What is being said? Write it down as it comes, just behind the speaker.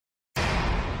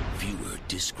Viewer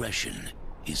discretion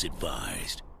is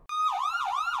advised.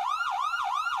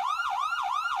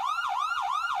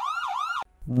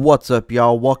 What's up,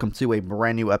 y'all? Welcome to a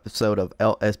brand new episode of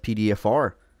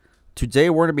LSPDFR. Today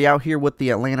we're going to be out here with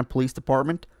the Atlanta Police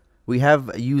Department. We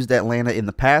have used Atlanta in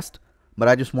the past, but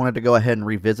I just wanted to go ahead and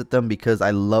revisit them because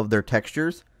I love their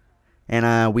textures.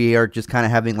 And we are just kind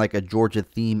of having like a Georgia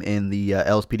theme in the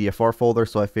LSPDFR folder,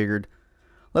 so I figured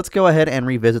let's go ahead and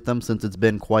revisit them since it's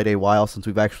been quite a while since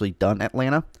we've actually done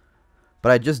Atlanta.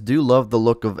 But I just do love the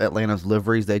look of Atlanta's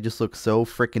liveries. They just look so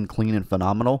freaking clean and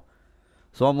phenomenal.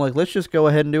 So I'm like, let's just go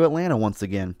ahead and do Atlanta once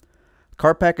again.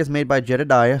 Car pack is made by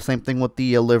Jedediah. Same thing with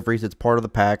the liveries. It's part of the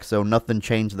pack, so nothing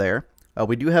changed there.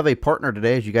 We do have a partner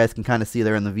today, as you guys can kind of see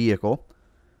there in the vehicle.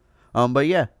 But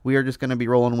yeah, we are just going to be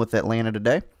rolling with Atlanta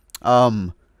today.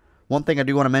 One thing I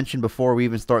do want to mention before we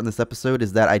even start in this episode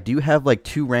is that I do have like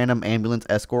 2 random ambulance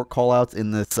escort callouts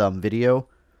in this video,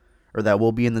 or that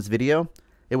will be in this video.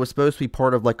 It was supposed to be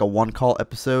part of like a 1-call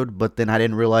episode, but then I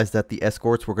didn't realize that the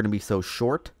escorts were going to be so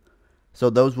short. So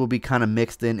those will be kind of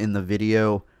mixed in the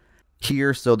video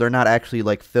here, so they're not actually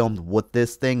like filmed with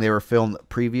this thing. They were filmed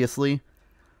previously,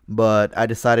 but I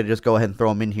decided to just go ahead and throw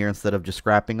them in here instead of just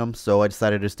scrapping them. So I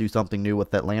decided to just do something new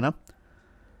with Atlanta.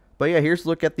 But yeah, here's a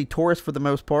look at the Taurus for the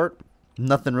most part.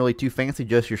 Nothing really too fancy,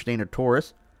 just your standard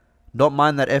Taurus. Don't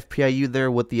mind that FPIU there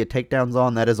with the takedowns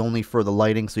on. That is only for the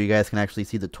lighting, so you guys can actually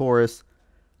see the Taurus,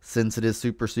 since it is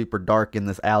super dark in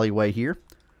this alleyway here.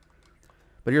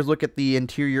 But here's a look at the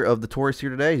interior of the Taurus here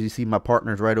today. As you see, my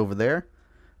partner's right over there.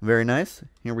 Very nice.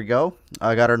 Here we go.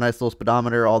 I got our nice little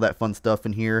speedometer, all that fun stuff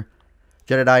in here.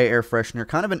 Jedediah air freshener.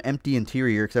 Kind of an empty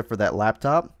interior except for that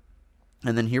laptop.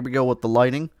 And then here we go with the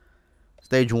lighting.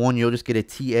 Stage 1, you'll just get a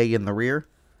TA in the rear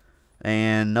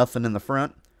and nothing in the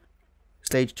front.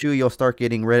 Stage 2, you'll start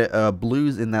getting red,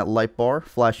 blues in that light bar,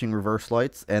 flashing reverse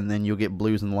lights, and then you'll get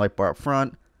blues in the light bar up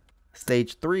front.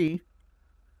 Stage 3,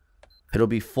 it'll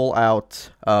be full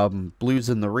out blues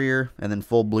in the rear, and then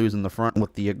full blues in the front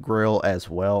with the grill as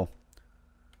well.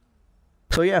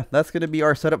 So yeah, that's going to be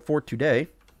our setup for today.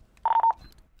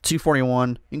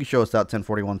 241, you can show us out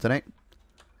 1041 tonight.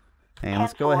 And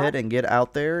let's go ahead and get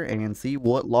out there and see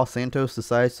what Los Santos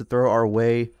decides to throw our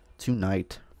way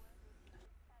tonight.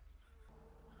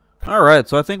 Alright,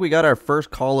 so I think we got our first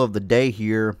call of the day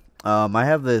here. I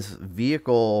have this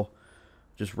vehicle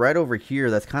just right over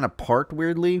here that's kind of parked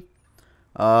weirdly.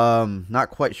 Not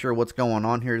quite sure what's going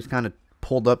on here. Just kind of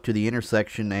pulled up to the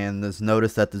intersection and just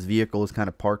noticed that this vehicle is kind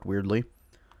of parked weirdly.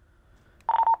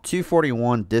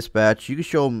 241 dispatch. You can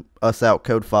show us out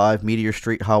code 5, Meteor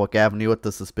Street, Hawick Avenue with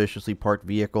the suspiciously parked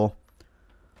vehicle.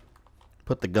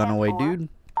 Put the gun away, dude.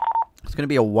 It's going to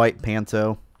be a white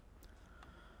Panto.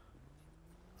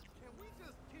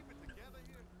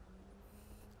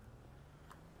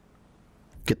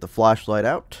 Get the flashlight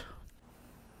out.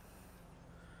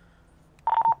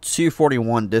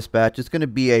 241 dispatch. It's going to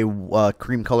be a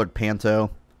cream colored Panto.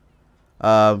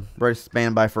 Ready to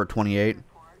stand by for a 28.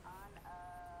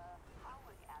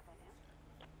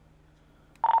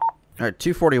 Alright,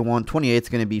 241, 28 is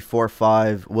going to be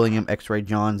 45, William X-Ray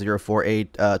John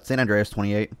 048, San Andreas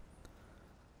 28.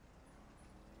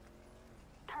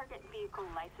 Target vehicle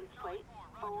license plate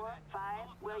 45,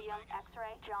 William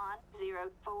X-Ray John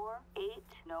 048,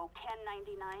 no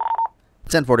 1099.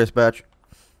 10-4 dispatch.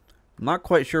 I'm not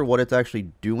quite sure what it's actually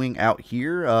doing out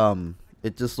here.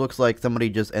 It just looks like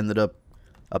somebody just ended up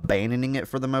abandoning it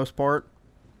for the most part.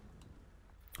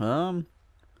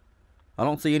 I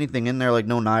don't see anything in there, like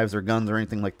no knives or guns or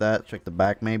anything like that. Check the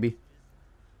back maybe.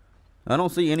 I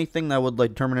don't see anything that would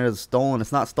like determine it as stolen.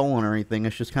 It's not stolen or anything.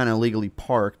 It's just kind of illegally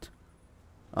parked.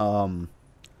 I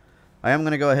am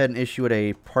going to go ahead and issue it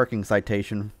a parking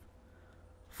citation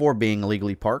for being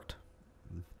illegally parked.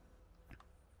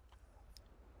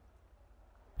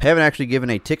 Haven't actually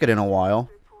given a ticket in a while.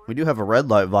 We do have a red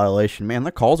light violation. Man,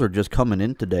 the calls are just coming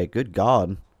in today. Good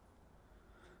God.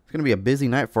 It's going to be a busy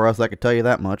night for us, I can tell you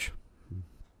that much.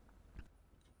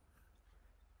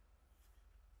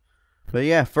 But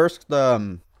yeah, first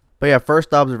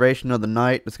observation of the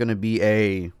night is going to be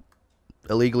a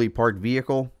illegally parked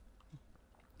vehicle.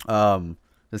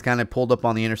 It's kind of pulled up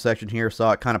on the intersection here,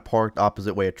 saw it kind of parked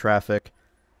opposite way of traffic.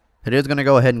 It is going to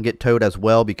go ahead and get towed as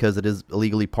well because it is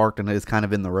illegally parked and it is kind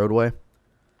of in the roadway.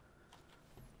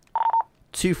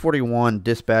 241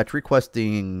 dispatch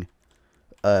requesting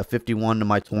 51 to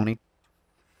my 20.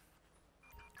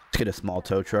 Let's get a small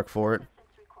tow truck for it.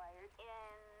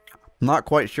 Not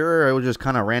quite sure. It was just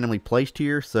kind of randomly placed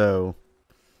here, so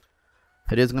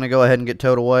it is going to go ahead and get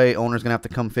towed away. Owner's going to have to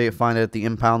come find it at the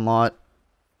impound lot.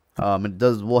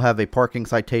 We'll have a parking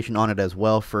citation on it as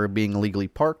well for being illegally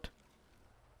parked.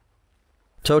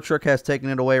 Tow truck has taken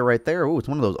it away right there. Ooh, it's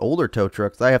one of those older tow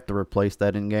trucks. I have to replace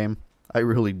that in game. I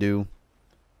really do.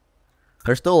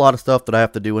 There's still a lot of stuff that I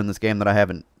have to do in this game that I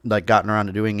haven't like gotten around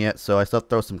to doing yet. So I still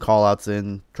throw some callouts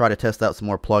in, try to test out some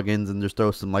more plugins, and just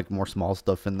throw some like more small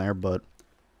stuff in there. But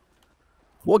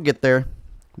we'll get there.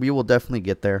 We will definitely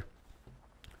get there.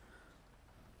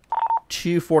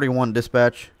 241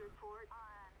 dispatch.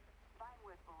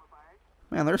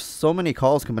 Man, there's so many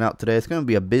calls coming out today. It's going to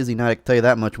be a busy night, I can tell you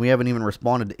that much. We haven't even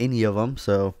responded to any of them,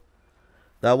 so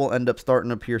that will end up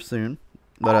starting up here soon.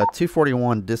 But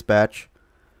 241 dispatch.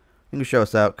 You can show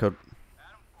us out code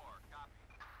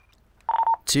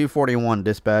 241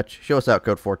 dispatch. Show us out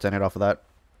code 410 off of that.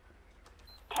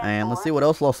 And let's see what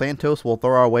else Los Santos will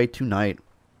throw our way tonight.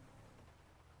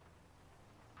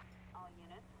 All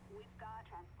units, we've got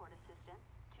transport assistance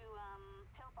to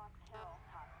Pillbox Hill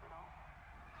Hospital.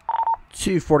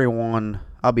 241.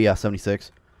 I'll be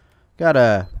 76. Got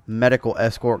a medical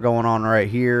escort going on right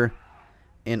here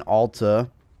in Alta.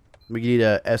 We need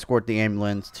to escort the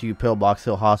ambulance to Pillbox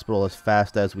Hill Hospital as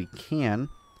fast as we can.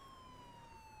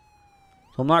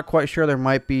 So I'm not quite sure. There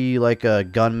might be like a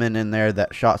gunman in there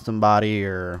that shot somebody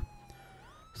or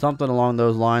something along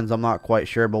those lines. I'm not quite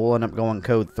sure, but we'll end up going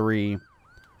code 3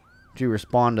 to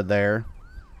respond to there.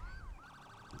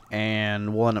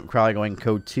 And we'll end up probably going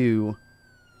code 2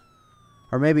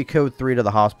 or maybe code 3 to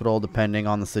the hospital, depending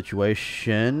on the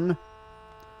situation.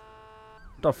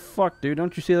 What the fuck, dude?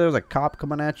 Don't you see there's a cop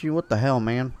coming at you? What the hell,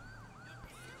 man?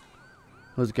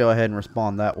 Let's go ahead and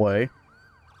respond that way.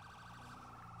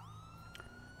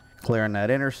 Clearing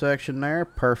that intersection there.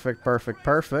 Perfect, perfect,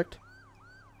 perfect.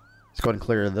 Let's go ahead and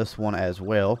clear this one as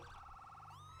well.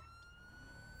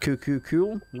 Cool, cool,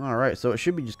 cool. Alright, so it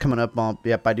should be just coming up on...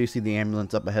 Yep, I do see the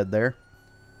ambulance up ahead there.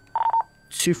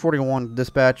 241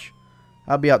 dispatch.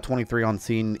 I'll be out 23 on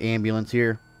scene. Ambulance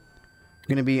here.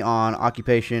 Going to be on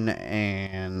occupation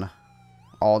and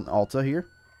Alta here.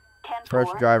 Approach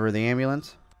driver of the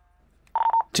ambulance.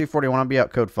 241, I'll be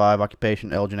out code 5,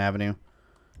 occupation Elgin Avenue.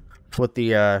 With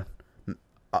the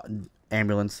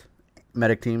ambulance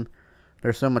medic team.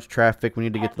 There's so much traffic, we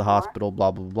need to get to the hospital,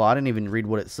 blah, blah, blah. I didn't even read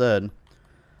what it said.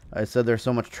 I said there's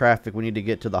so much traffic, we need to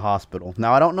get to the hospital.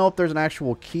 Now, I don't know if there's an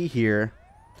actual key here.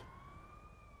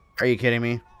 Are you kidding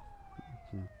me?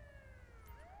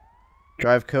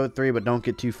 Drive code 3, but don't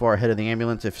get too far ahead of the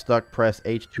ambulance. If stuck, press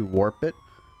H to warp it.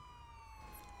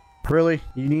 Really?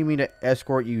 You need me to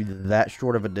escort you that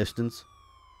short of a distance?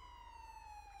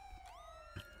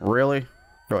 Really?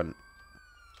 Go ahead.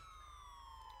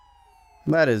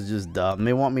 That is just dumb.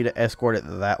 They want me to escort it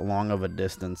that long of a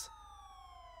distance.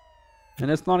 And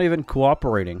it's not even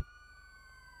cooperating.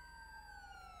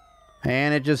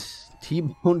 And it just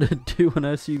T-boned it to an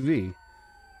SUV.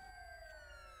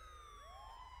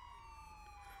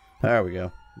 There we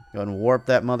go. Go ahead and warp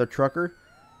that mother trucker.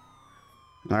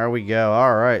 There we go.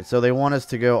 Alright, so they want us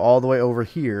to go all the way over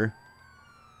here.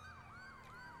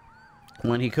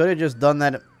 When he could have just done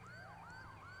that...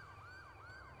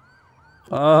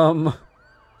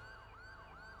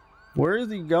 Where is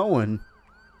he going?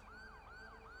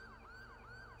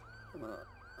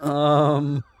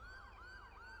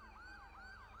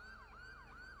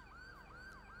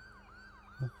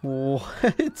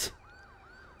 What?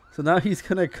 So now he's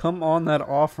gonna come on that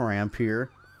off-ramp here.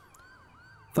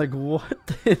 Like,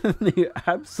 what in the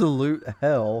absolute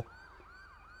hell?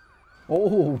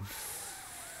 Oh,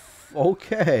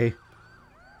 okay.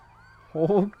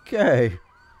 Okay.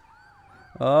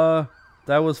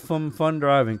 That was fun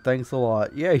driving. Thanks a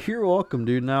lot. Yeah, you're welcome,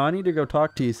 dude. Now, I need to go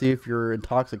talk to you, see if you're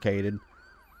intoxicated.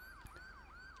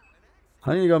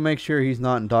 I need to go make sure he's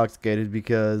not intoxicated,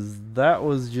 because that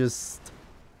was just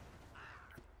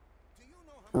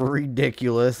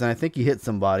ridiculous, and I think he hit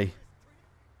somebody.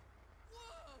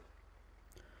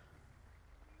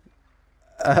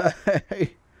 I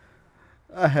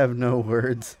have no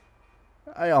words.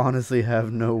 I honestly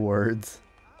have no words.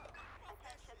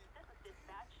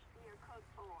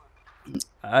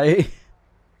 I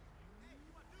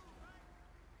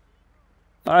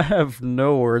have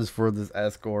no words for this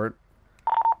escort.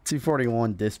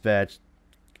 241 dispatch.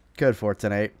 Code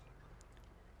 410-8.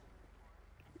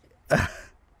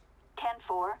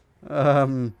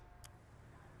 10-4.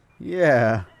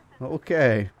 Yeah.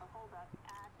 Okay.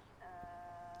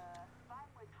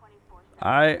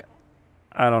 I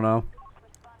don't know.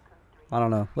 I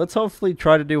don't know. Let's hopefully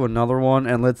try to do another one,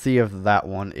 and let's see if that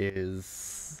one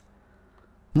is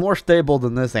more stable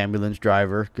than this ambulance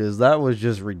driver, because that was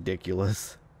just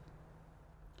ridiculous.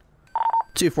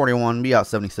 241, be out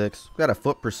 76. Got a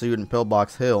foot pursuit in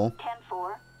Pillbox Hill.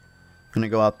 10-4. Gonna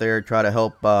go out there, try to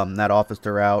help that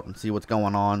officer out and see what's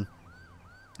going on.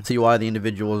 See why the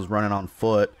individual is running on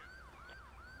foot.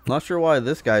 Not sure why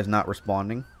this guy's not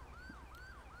responding.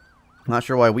 Not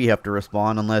sure why we have to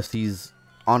respond unless he's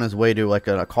on his way to like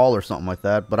a call or something like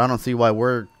that. But I don't see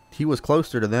why he was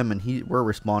closer to them and we're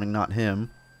responding, not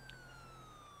him.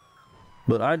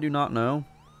 But I do not know.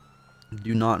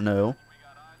 Do not know.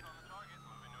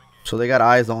 So they got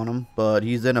eyes on him, but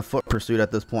he's in a foot pursuit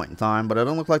at this point in time. But it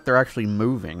don't look like they're actually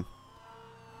moving.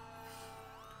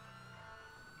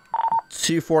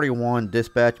 241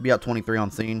 dispatch, be out 23 on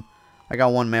scene. I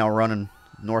got one male running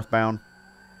northbound.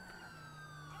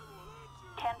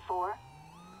 10-4.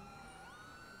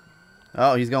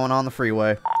 Oh, he's going on the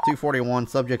freeway. 241,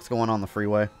 subject's going on the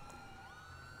freeway.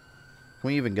 Can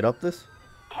we even get up this?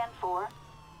 10-4.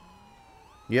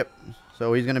 Yep.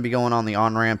 So he's going to be going on the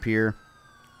on-ramp here.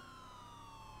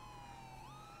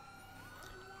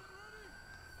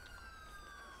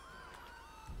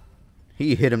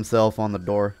 He hit himself on the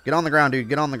door. Get on the ground, dude.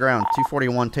 Get on the ground.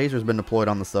 241, taser's been deployed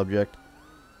on the subject.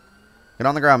 Get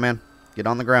on the ground, man. Get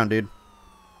on the ground, dude.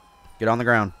 Get on the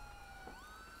ground.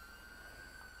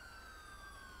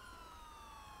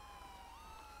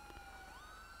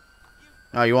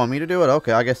 Oh, you want me to do it?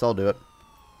 Okay, I guess I'll do it.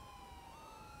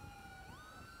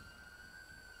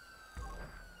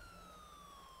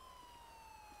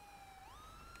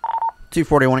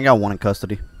 $241, I got one in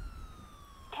custody.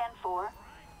 10-4.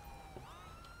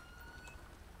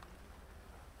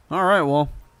 Alright, well.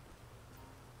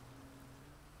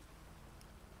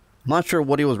 I'm not sure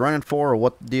what he was running for or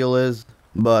what the deal is,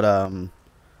 but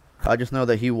I just know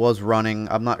that he was running.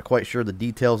 I'm not quite sure the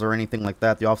details or anything like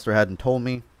that. The officer hadn't told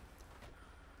me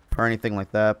or anything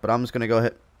like that, but I'm just going to go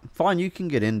ahead. Fine, you can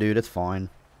get in, dude. It's fine.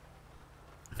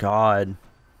 God.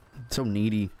 So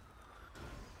needy.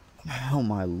 Oh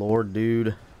my lord,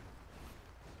 dude.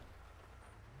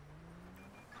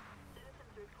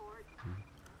 Citizens report.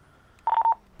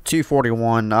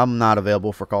 241, I'm not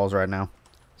available for calls right now.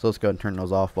 So let's go ahead and turn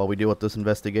those off while we deal with this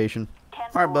investigation.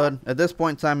 10-4. Alright, bud. At this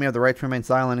point in time, you have the right to remain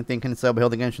silent. Anything can be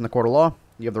held against you in the court of law.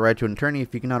 You have the right to an attorney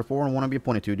if you cannot afford and want to be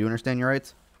appointed to. Do you understand your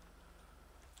rights?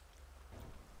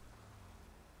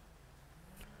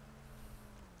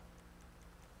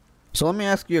 So let me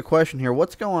ask you a question here.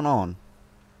 What's going on?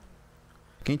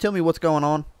 Can you tell me what's going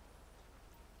on?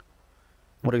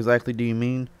 What exactly do you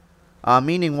mean?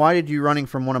 Meaning, why did you running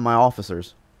from one of my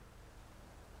officers?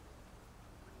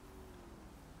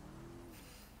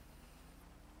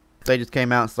 They just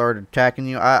came out and started attacking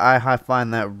you? I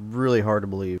find that really hard to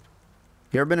believe.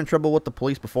 You ever been in trouble with the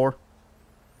police before?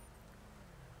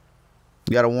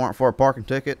 You got a warrant for a parking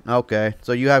ticket? Okay.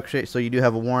 So you do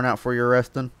have a warrant out for your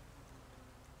arresting?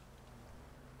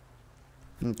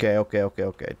 Okay.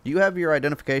 Do you have your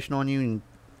identification on you?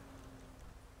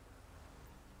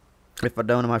 If I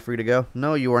don't, am I free to go?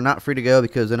 No, you are not free to go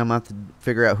because then I'm going to have to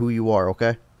figure out who you are,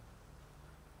 okay?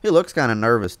 He looks kind of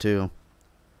nervous, too.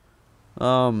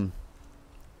 So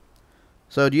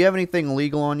do you have anything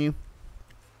legal on you?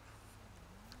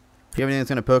 Do you have anything that's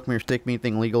going to poke me or stick me?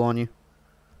 Anything legal on you?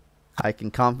 I can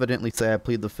confidently say I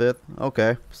plead the fifth.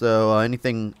 Okay. So,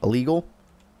 anything illegal?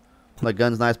 Like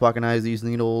guns, knives, pocket knives, these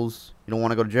needles. You don't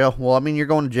want to go to jail? Well, I mean, you're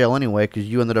going to jail anyway because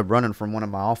you ended up running from one of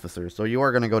my officers. So, you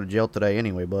are going to go to jail today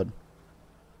anyway, bud.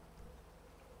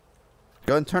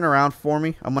 Go ahead and turn around for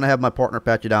me. I'm going to have my partner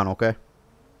pat you down, okay?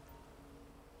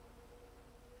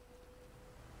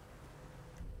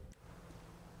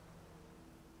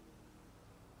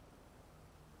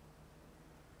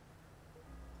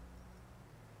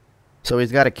 So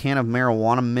he's got a can of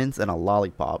marijuana mints and a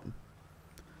lollipop.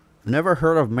 Never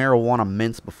heard of marijuana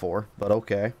mints before, but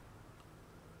okay.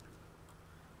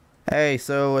 Hey,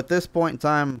 so at this point in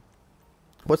time,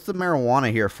 what's the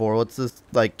marijuana here for? What's this,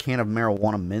 like, can of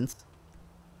marijuana mints?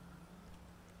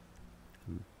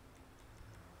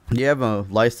 Do you have a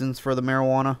license for the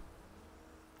marijuana?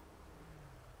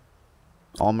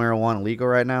 All marijuana legal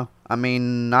right now? I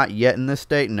mean, not yet in this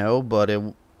state, no, but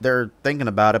they're thinking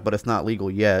about it, but it's not legal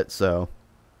yet, so.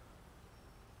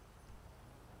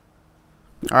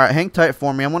 Alright, hang tight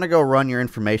for me. I'm going to go run your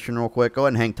information real quick. Go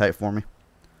ahead and hang tight for me.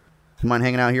 You mind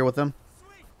hanging out here with them?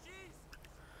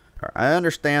 Alright, I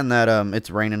understand that it's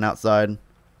raining outside,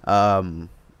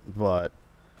 but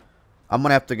I'm going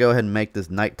to have to go ahead and make this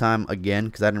nighttime again,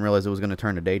 because I didn't realize it was going to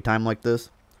turn to daytime like this.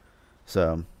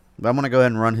 So, but I'm going to go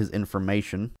ahead and run his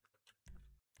information.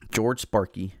 George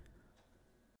Sparky.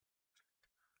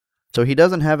 So he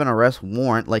doesn't have an arrest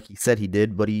warrant like he said he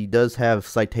did, but he does have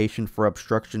citation for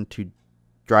obstruction to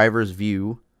driver's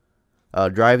view,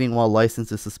 driving while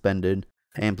license is suspended,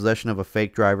 and possession of a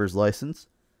fake driver's license.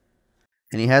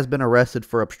 And he has been arrested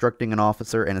for obstructing an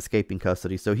officer and escaping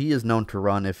custody, so he is known to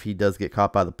run if he does get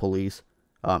caught by the police.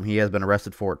 He has been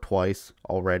arrested for it twice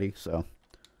already, so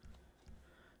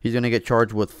he's going to get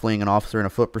charged with fleeing an officer in a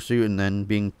foot pursuit and then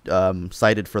being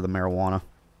cited for the marijuana.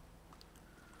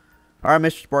 Alright,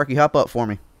 Mr. Sparky, hop up for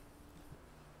me.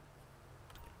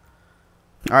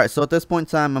 Alright, so at this point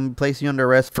in time, I'm placing you under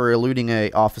arrest for eluding a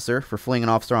officer, for fleeing an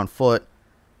officer on foot,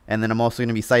 and then I'm also going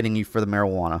to be citing you for the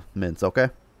marijuana mints, okay?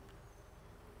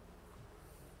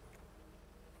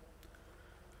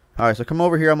 Alright, so come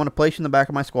over here. I'm going to place you in the back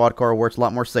of my squad car where it's a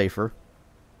lot more safer.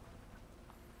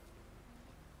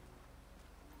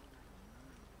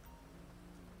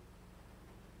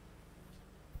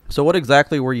 So what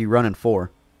exactly were you running for?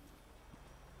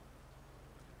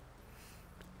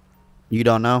 You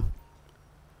don't know?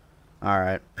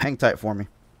 Alright, hang tight for me.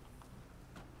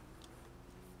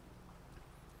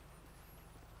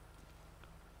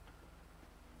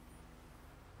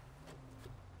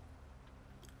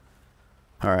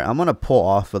 Alright, I'm going to pull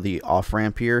off of the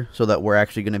off-ramp here so that we're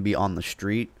actually going to be on the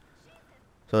street.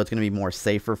 So it's going to be more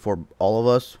safer for all of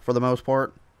us for the most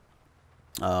part.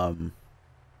 I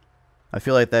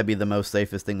feel like that'd be the most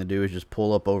safest thing to do is just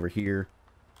pull up over here.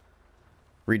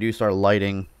 Reduce our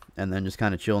lighting and then just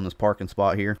kind of chill in this parking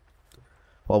spot here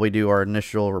while we do our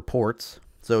initial reports.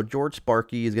 So George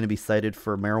Sparky is going to be cited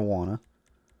for marijuana.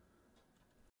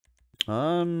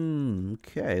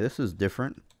 Okay, this is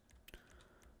different.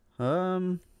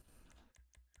 Okay,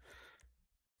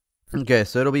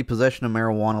 so it'll be possession of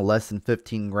marijuana less than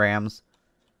 15 grams.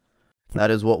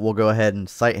 That is what we'll go ahead and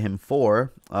cite him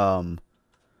for. So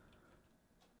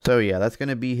yeah, that's going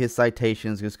to be his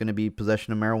citations. It's going to be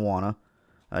possession of marijuana.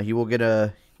 He will get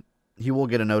a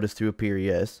notice to appear,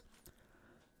 yes.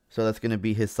 So that's going to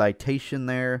be his citation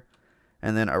there.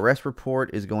 And then arrest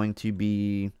report is going to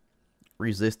be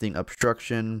resisting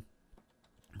obstruction.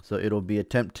 So it'll be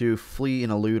attempt to flee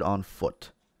and elude on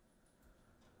foot.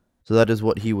 So that is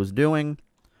what he was doing.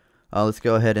 Let's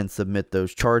go ahead and submit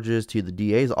those charges to the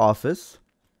DA's office.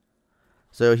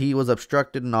 So he was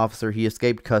obstructed an officer, he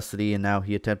escaped custody, and now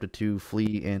he attempted to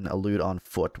flee and elude on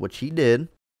foot, which he did.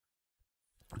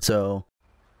 So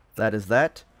that is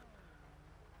that.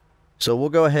 So we'll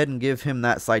go ahead and give him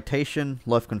that citation,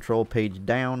 left control page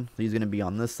down. He's going to be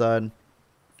on this side.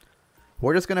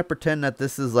 We're just going to pretend that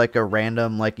this is like a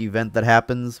random like event that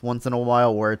happens once in a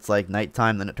while where it's like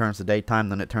nighttime, then it turns to daytime,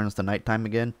 then it turns to nighttime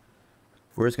again.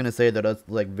 We're just going to say that it's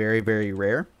like very, very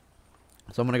rare.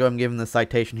 So I'm going to go ahead and give him the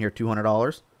citation here,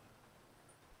 $200.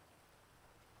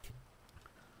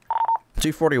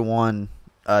 241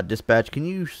 dispatch, can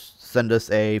you send us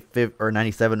a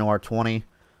 97 OR20?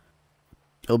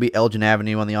 It'll be Elgin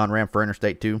Avenue on the on-ramp for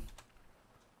Interstate 2.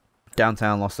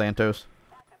 Downtown Los Santos.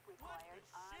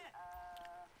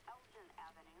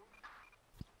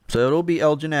 So it'll be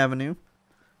Elgin Avenue,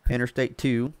 Interstate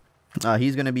 2.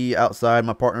 He's going to be outside.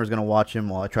 My partner's going to watch him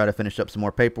while I try to finish up some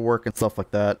more paperwork and stuff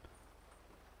like that.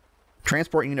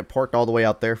 Transport unit parked all the way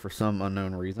out there for some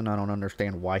unknown reason. I don't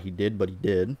understand why he did, but he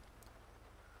did.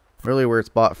 Really weird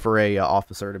spot for a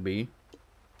officer to be.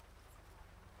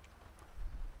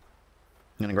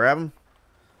 Gonna grab him.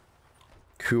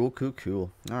 Cool, cool,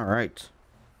 cool. Alright.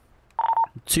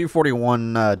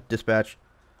 241 dispatch.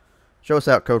 Show us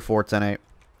out code 4108.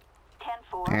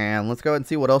 10-4. And let's go ahead and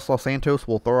see what else Los Santos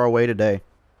will throw our way today.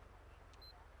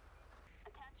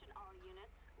 Attention all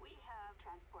units. We have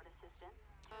transport assistance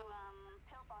to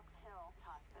Pillbox Hill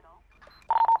Hospital.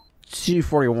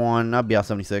 241, I'll be out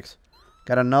 76.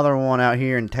 Got another one out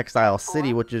here in Textile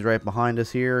City, which is right behind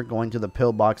us here, going to the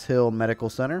Pillbox Hill Medical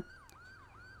Center.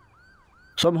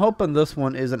 So I'm hoping this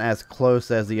one isn't as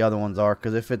close as the other ones are,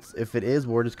 because if it is,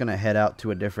 we're just gonna head out to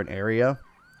a different area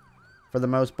for the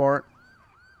most part,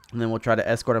 and then we'll try to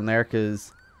escort them there,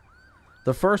 because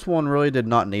the first one really did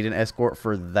not need an escort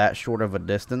for that short of a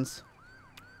distance.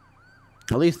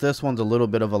 At least this one's a little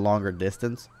bit of a longer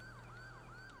distance.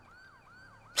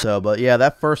 So, but yeah,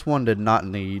 that first one did not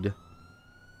need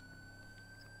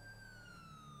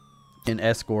an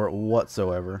escort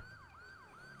whatsoever.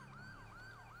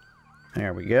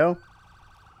 There we go.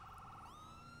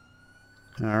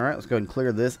 Alright, let's go ahead and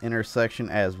clear this intersection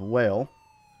as well.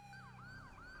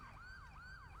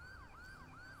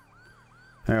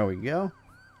 There we go.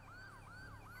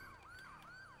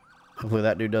 Hopefully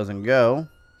that dude doesn't go,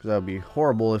 because that would be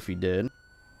horrible if he did.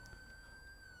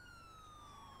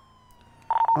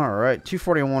 Alright,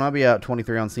 241, I'll be out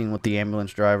 23 on scene with the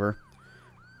ambulance driver.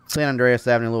 San Andreas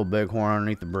Avenue, a little bighorn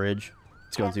underneath the bridge.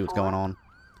 Let's go and see what's going on.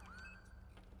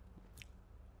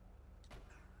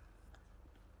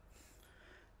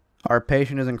 Our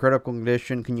patient is in critical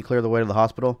condition. Can you clear the way to the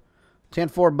hospital?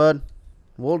 10-4, bud.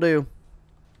 Will do.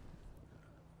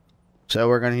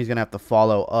 So he's gonna have to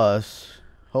follow us.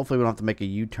 Hopefully we don't have to make a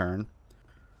U-turn.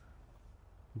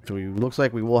 So looks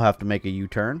like we will have to make a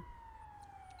U-turn.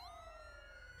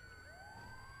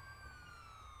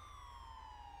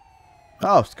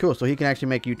 Oh, it's cool. So he can actually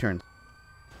make U-turns.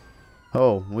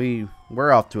 Oh,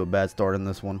 we're off to a bad start in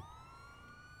this one.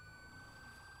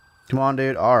 Come on,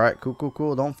 dude. Alright, cool, cool,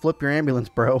 cool. Don't flip your ambulance,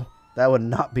 bro. That would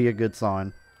not be a good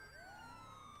sign.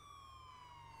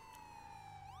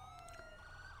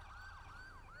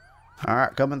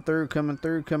 Alright, coming through, coming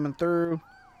through, coming through.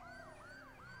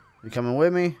 You coming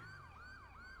with me?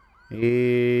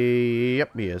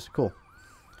 Yep, he is. Cool.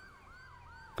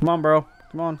 Come on, bro.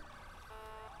 Come on.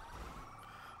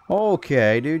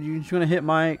 Okay, dude. You just gonna hit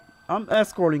my... I'm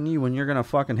escorting you and you're gonna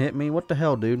fucking hit me? What the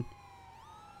hell, dude?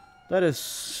 That is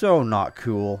so not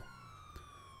cool.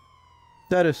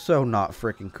 That is so not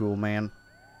freaking cool, man.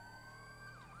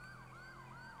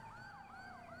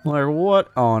 Like,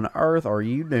 what on earth are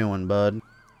you doing, bud?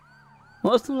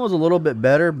 Leston was a little bit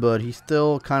better, but he's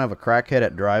still kind of a crackhead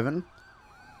at driving.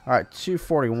 Alright,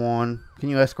 241. Can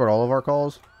you escort all of our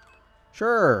calls?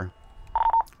 Sure.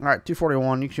 Alright,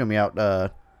 241. You can show me out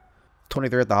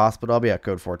 23 at the hospital. I'll be at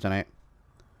code 4 tonight.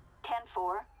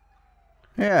 10-4.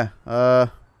 Yeah,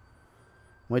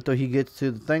 wait till he gets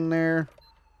to the thing there.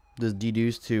 Just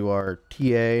deduce to our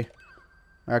TA.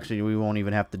 Actually, we won't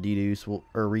even have to deduce.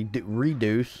 Or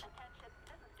reduce.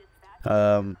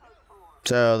 So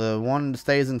the one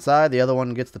stays inside, the other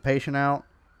one gets the patient out.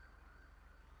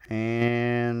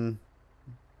 And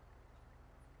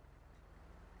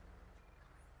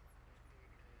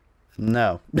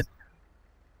no.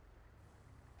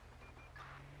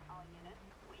 All units,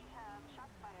 we have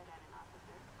shots fired at an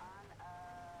officer on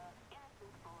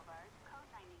Innocence Boulevard, code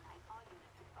 99. All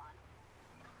units respond.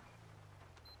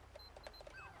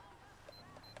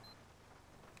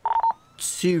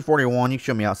 241, you can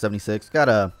show me out 76. Got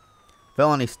a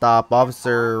felony stop.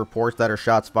 Officer reports that her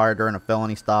shots fired during a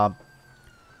felony stop.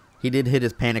 He did hit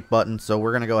his panic button, so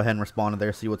we're going to go ahead and respond to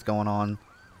there, see what's going on.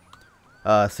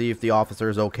 See if the officer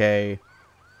is okay.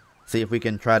 See if we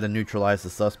can try to neutralize the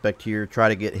suspect here. Try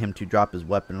to get him to drop his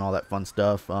weapon and all that fun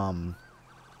stuff.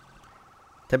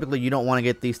 Typically, you don't want to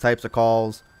get these types of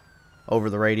calls over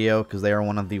the radio because they are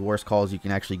one of the worst calls you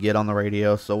can actually get on the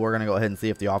radio. So we're going to go ahead and see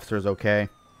if the officer is okay.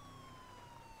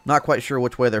 Not quite sure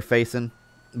which way they're facing,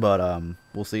 but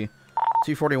we'll see.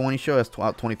 241, you show us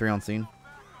 23 on scene.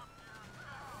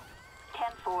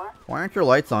 10-4. Why aren't your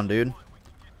lights on, dude?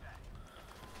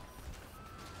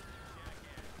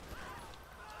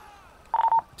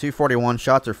 .241,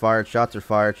 shots are fired, shots are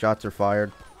fired, shots are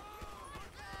fired.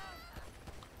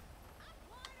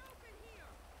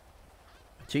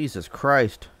 Jesus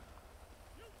Christ.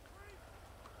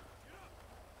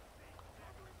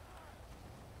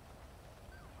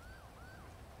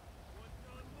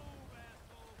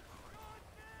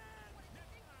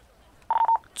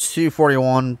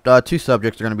 .241, two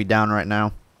subjects are going to be down right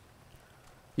now.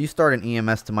 You start an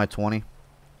EMS to my 20.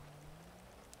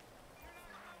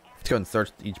 Let's go and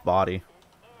search each body.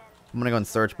 I'm going to go and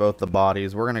search both the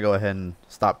bodies. We're going to go ahead and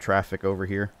stop traffic over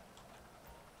here.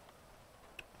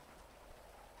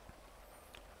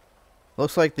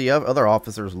 Looks like the other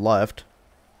officers left,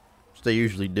 which they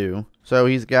usually do. So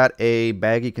he's got a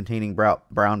baggie containing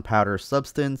brown powder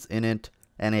substance in it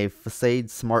and a facade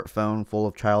smartphone full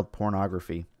of child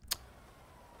pornography.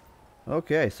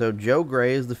 Okay, so Joe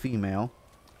Gray is the female.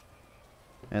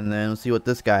 And then let's see what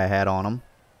this guy had on him.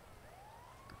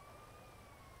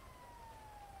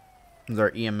 There's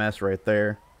our EMS right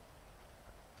there.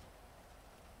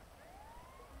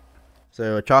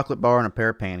 So a chocolate bar and a pair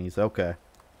of panties. Okay.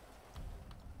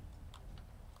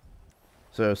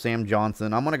 So Sam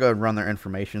Johnson. I'm going to go ahead and run their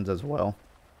informations as well.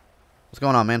 What's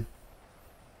going on, man?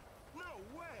 No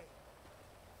way.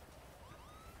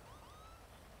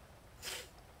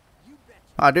 You betcha.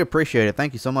 I do appreciate it.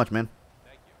 Thank you so much, man.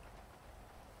 Thank you.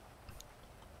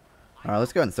 Alright,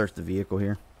 let's go ahead and search the vehicle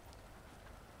here.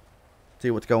 See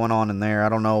what's going on in there. I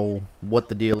don't know what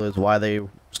the deal is, why they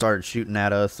started shooting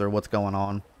at us, or what's going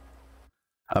on.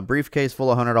 A briefcase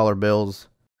full of $100 bills.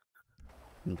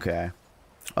 Okay.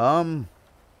 I'm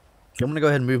going to go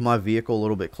ahead and move my vehicle a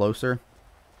little bit closer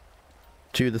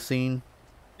to the scene.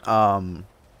 But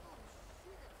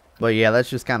yeah,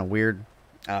 that's just kind of weird.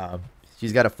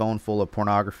 She's got a phone full of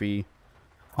pornography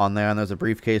on there, and there's a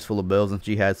briefcase full of bills, and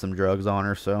she had some drugs on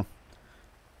her. So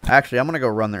actually, I'm going to go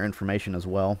run their information as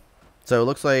well. So it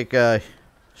looks like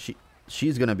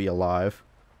she's going to be alive.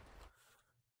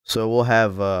 So we'll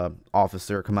have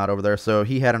officer come out over there. So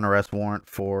he had an arrest warrant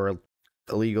for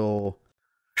illegal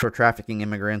trafficking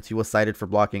immigrants. He was cited for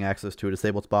blocking access to a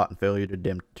disabled spot and failure to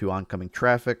dim to oncoming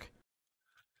traffic.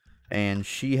 and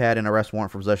she had an arrest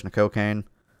warrant for possession of cocaine.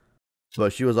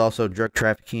 But she was also drug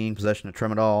trafficking, possession of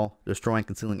tramadol, destroying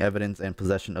concealing evidence, and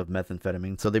possession of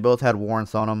methamphetamine. So they both had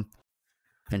warrants on them,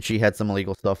 and she had some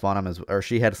illegal stuff on them, or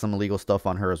she had some illegal stuff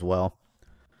on her as well.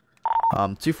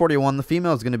 241, the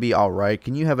female is going to be all right.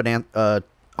 Can you have an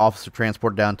officer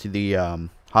transported down to the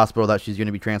hospital that she's going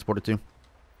to be transported to?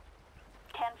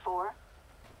 10-4.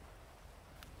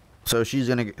 So she's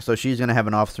gonna have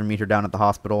an officer meet her down at the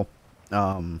hospital.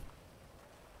 For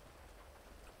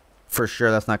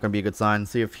sure, that's not gonna be a good sign.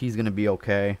 See if he's gonna be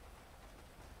okay.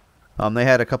 They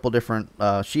had a couple different.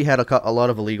 She had a lot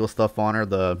of illegal stuff on her,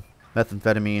 the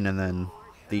methamphetamine, and then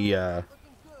the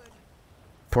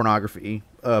pornography.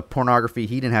 Pornography.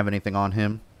 He didn't have anything on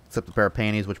him except a pair of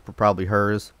panties, which were probably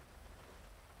hers.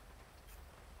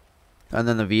 And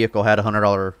then the vehicle had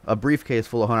a briefcase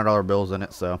full of $100 bills in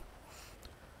it. So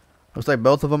looks like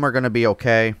both of them are going to be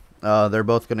okay. They're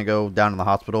both going to go down to the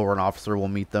hospital where an officer will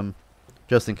meet them,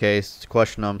 just in case,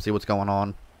 question them, see what's going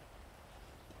on.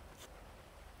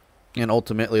 And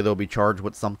ultimately, they'll be charged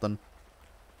with something.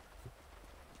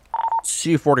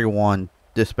 C41,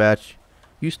 dispatch.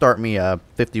 You start me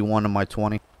 51 on my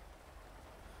 20.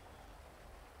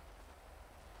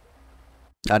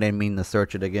 I didn't mean to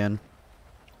search it again.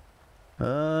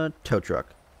 Tow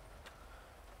truck.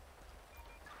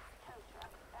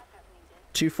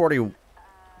 240. Let's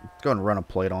go and run a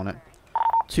plate on it.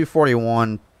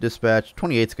 241 dispatch.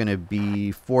 28 is going to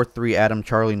be 43 Adam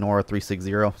Charlie Nora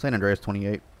 360. San Andreas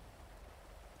 28.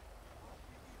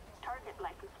 Target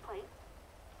license plate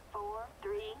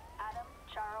 43 Adam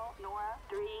Charles Nora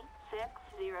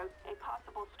 360. A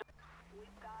possible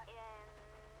we've got in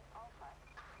Alpha.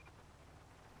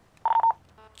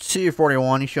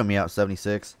 241. You show me out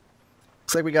 76.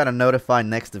 Looks like we got a notify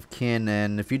next of kin,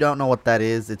 and if you don't know what that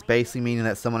is, it's basically meaning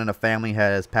that someone in a family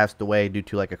has passed away due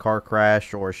to like a car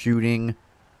crash or a shooting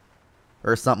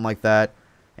or something like that,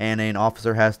 and an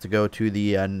officer has to go to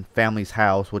the family's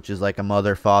house, which is like a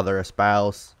mother, father, a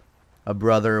spouse, a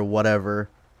brother, whatever,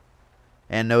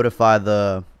 and notify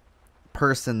the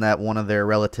person that one of their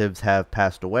relatives have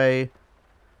passed away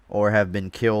or have been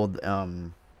killed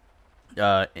in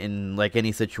like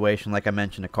any situation, like I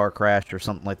mentioned, a car crash or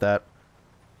something like that.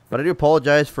 But I do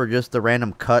apologize for just the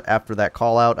random cut after that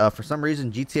call out. For some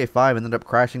reason, GTA 5 ended up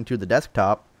crashing to the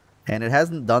desktop, and it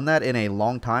hasn't done that in a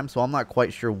long time, so I'm not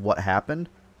quite sure what happened.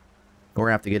 We're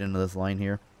going to have to get into this lane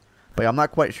here. But yeah, I'm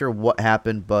not quite sure what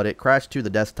happened, but it crashed to the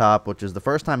desktop, which is the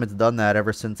first time it's done that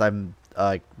ever since I've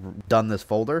done this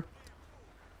folder.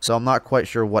 So I'm not quite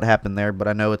sure what happened there, but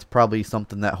I know it's probably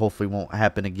something that hopefully won't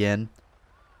happen again.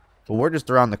 But we're just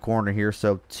around the corner here,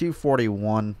 so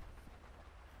 241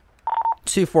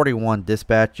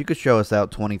 dispatch. You could show us out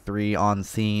 23 on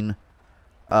scene.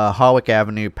 Hawick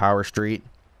Avenue, Power Street.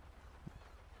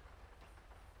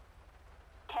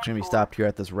 Gonna be stopped here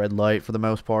at this red light for the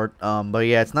most part. But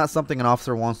yeah, it's not something an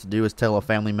officer wants to do, is tell a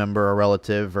family member, a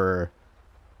relative, or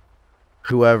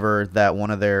whoever that one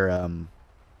of their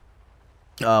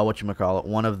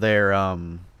one of their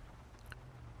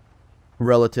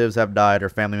relatives have died or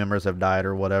family members have died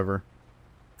or whatever.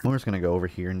 We're just gonna go over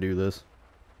here and do this.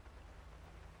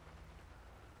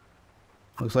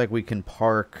 Looks like we can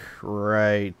park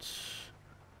right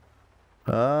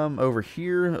over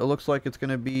here. It looks like it's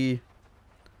gonna be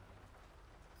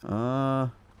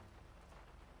not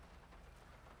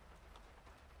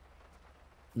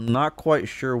quite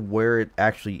sure where it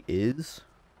actually is.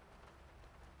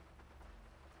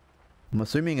 I'm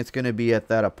assuming it's gonna be at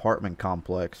that apartment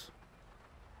complex.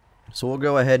 So we'll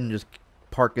go ahead and just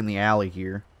park in the alley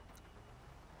here.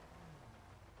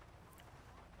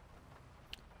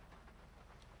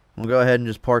 We'll go ahead and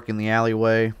just park in the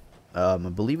alleyway. I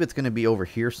believe it's going to be over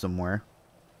here somewhere.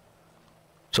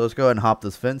 So let's go ahead and hop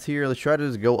this fence here. Let's try to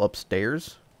just go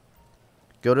upstairs.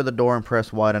 Go to the door and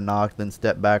press Y to knock, then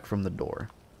step back from the door.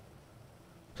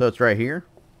 So it's right here.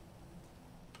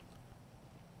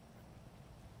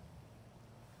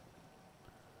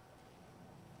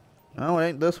 Oh, it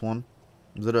ain't this one.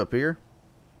 Is it up here?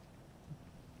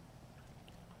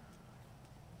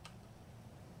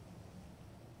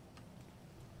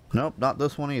 Nope, not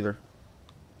this one either.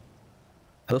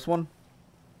 This one?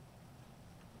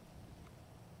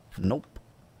 Nope.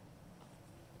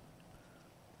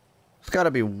 It's got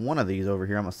to be one of these over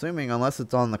here, I'm assuming, unless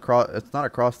it's on the it's not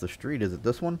across the street. Is it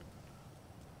this one?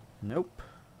 Nope.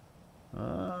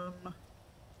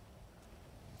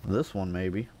 This one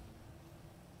maybe.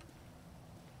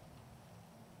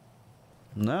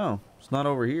 No, it's not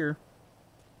over here.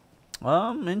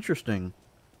 Interesting.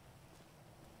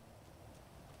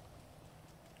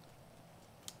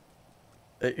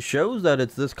 It shows that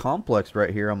it's this complex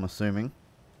right here, I'm assuming.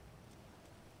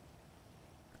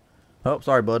 Oh,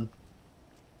 sorry, bud.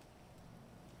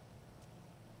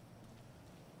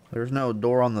 There's no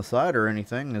door on the side or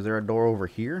anything. Is there a door over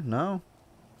here? No.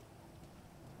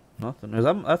 Nothing.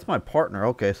 That's my partner.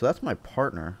 Okay, so that's my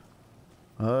partner.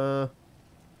 Is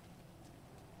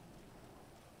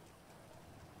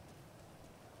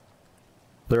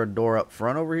there a door up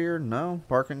front over here? No.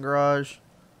 Parking garage.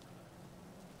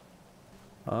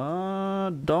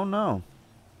 Don't know.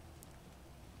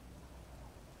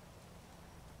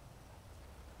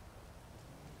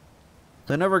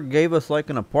 They never gave us like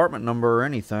an apartment number or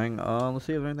anything. Let's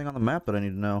see if there's anything on the map that I need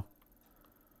to know.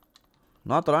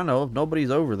 Not that I know of.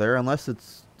 Nobody's over there unless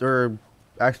it's they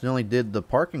accidentally did the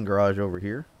parking garage over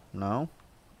here. No.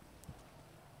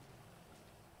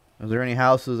 Is there any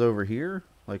houses over here?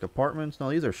 Like apartments? No,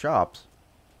 these are shops.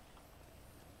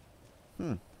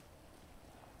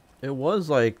 It was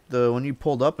like when you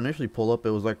initially pulled up,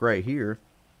 it was like right here.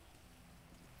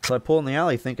 So I pulled in the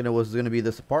alley thinking it was going to be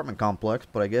this apartment complex,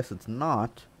 but I guess it's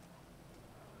not.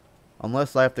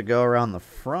 Unless I have to go around the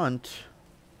front.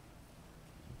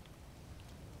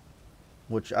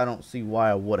 Which I don't see why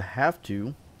I would have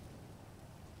to.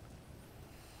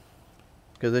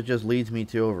 Because it just leads me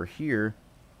to over here.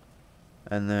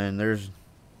 And then there's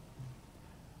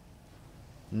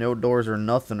no doors or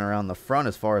nothing around the front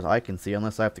as far as I can see,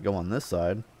 unless I have to go on this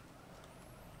side.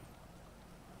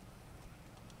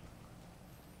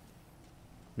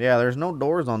 Yeah, there's no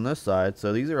doors on this side,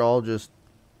 so these are all just...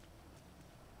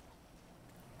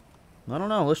 I don't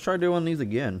know, let's try doing these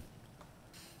again.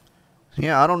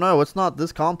 Yeah, I don't know, it's not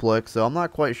this complex, so I'm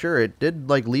not quite sure. It did,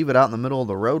 like, leave it out in the middle of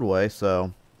the roadway,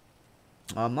 so...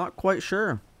 I'm not quite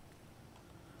sure.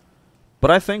 But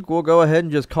I think we'll go ahead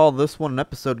and just call this one an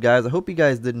episode, guys. I hope you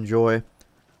guys did enjoy.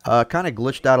 Kind of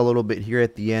glitched out a little bit here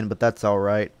at the end, but that's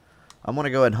alright. I'm going to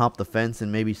go ahead and hop the fence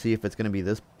and maybe see if it's going to be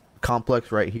this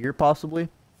complex right here, possibly.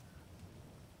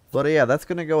 But yeah, that's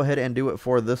going to go ahead and do it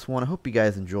for this one. I hope you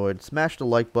guys enjoyed. Smash the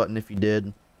like button if you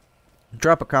did.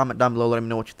 Drop a comment down below, let me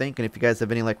know what you think. And if you guys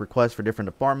have any like requests for different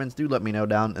departments, do let me know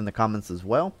down in the comments as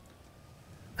well.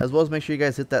 As well as make sure you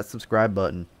guys hit that subscribe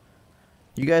button.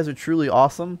 You guys are truly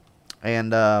awesome.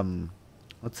 And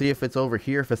let's see if it's over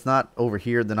here. If it's not over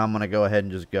here, then I'm going to go ahead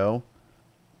and just go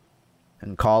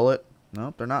and call it.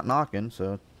 Nope, they're not knocking.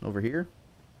 So over here.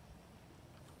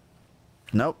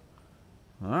 Nope.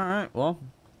 Alright, well.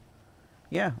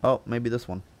 Yeah. Oh, maybe this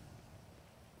one.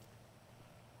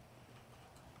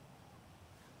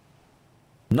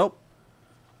 Nope.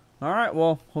 Alright,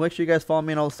 well, make sure you guys follow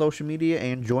me on all the social media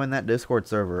and join that Discord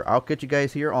server. I'll catch you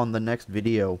guys here on the next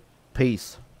video.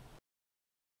 Peace.